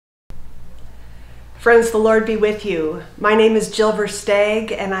Friends, the Lord be with you. My name is Jill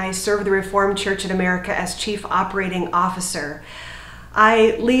Steeg, and I serve the Reformed Church in America as Chief Operating Officer.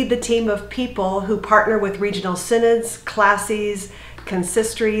 I lead the team of people who partner with regional synods, classes,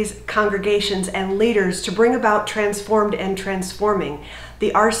 consistories, congregations, and leaders to bring about Transformed and Transforming, the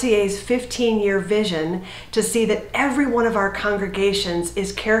RCA's 15-year vision to see that every one of our congregations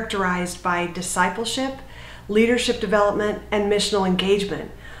is characterized by discipleship, leadership development, and missional engagement,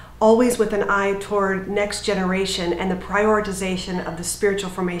 always with an eye toward next generation and the prioritization of the spiritual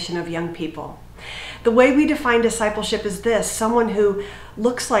formation of young people. The way we define discipleship is this: someone who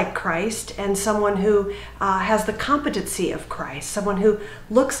looks like Christ and someone who has the competency of Christ, someone who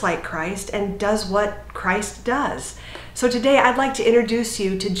looks like Christ and does what Christ does. So today I'd like to introduce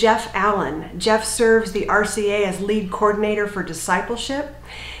you to Jeff Allen. Jeff serves the RCA as lead coordinator for discipleship.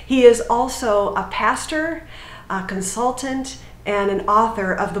 He is also a pastor, a consultant, and an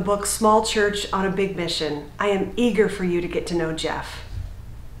author of the book Small Church on a Big Mission. I am eager for you to get to know Jeff.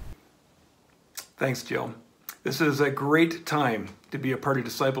 Thanks, Jill. This is a great time to be a part of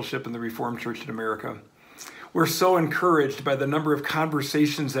discipleship in the Reformed Church in America. We're so encouraged by the number of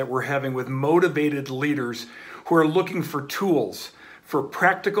conversations that we're having with motivated leaders who are looking for tools for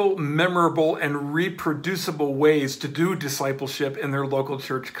practical, memorable, and reproducible ways to do discipleship in their local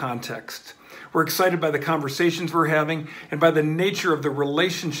church context. We're excited by the conversations we're having and by the nature of the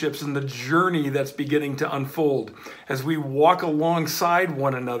relationships and the journey that's beginning to unfold as we walk alongside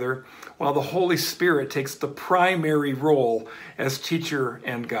one another while the Holy Spirit takes the primary role as teacher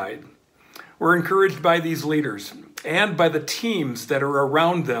and guide. We're encouraged by these leaders and by the teams that are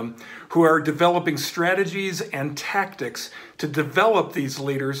around them who are developing strategies and tactics to develop these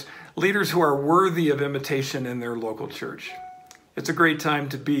leaders who are worthy of imitation in their local church. It's a great time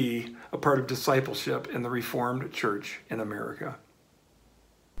to be a part of discipleship in the Reformed Church in America.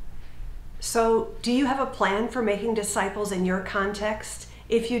 So, do you have a plan for making disciples in your context?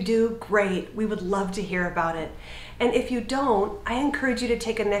 If you do, great. We would love to hear about it. And if you don't, I encourage you to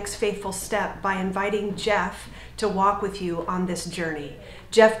take a next faithful step by inviting Jeff to walk with you on this journey.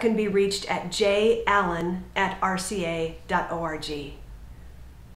 Jeff can be reached at jallen@rca.org.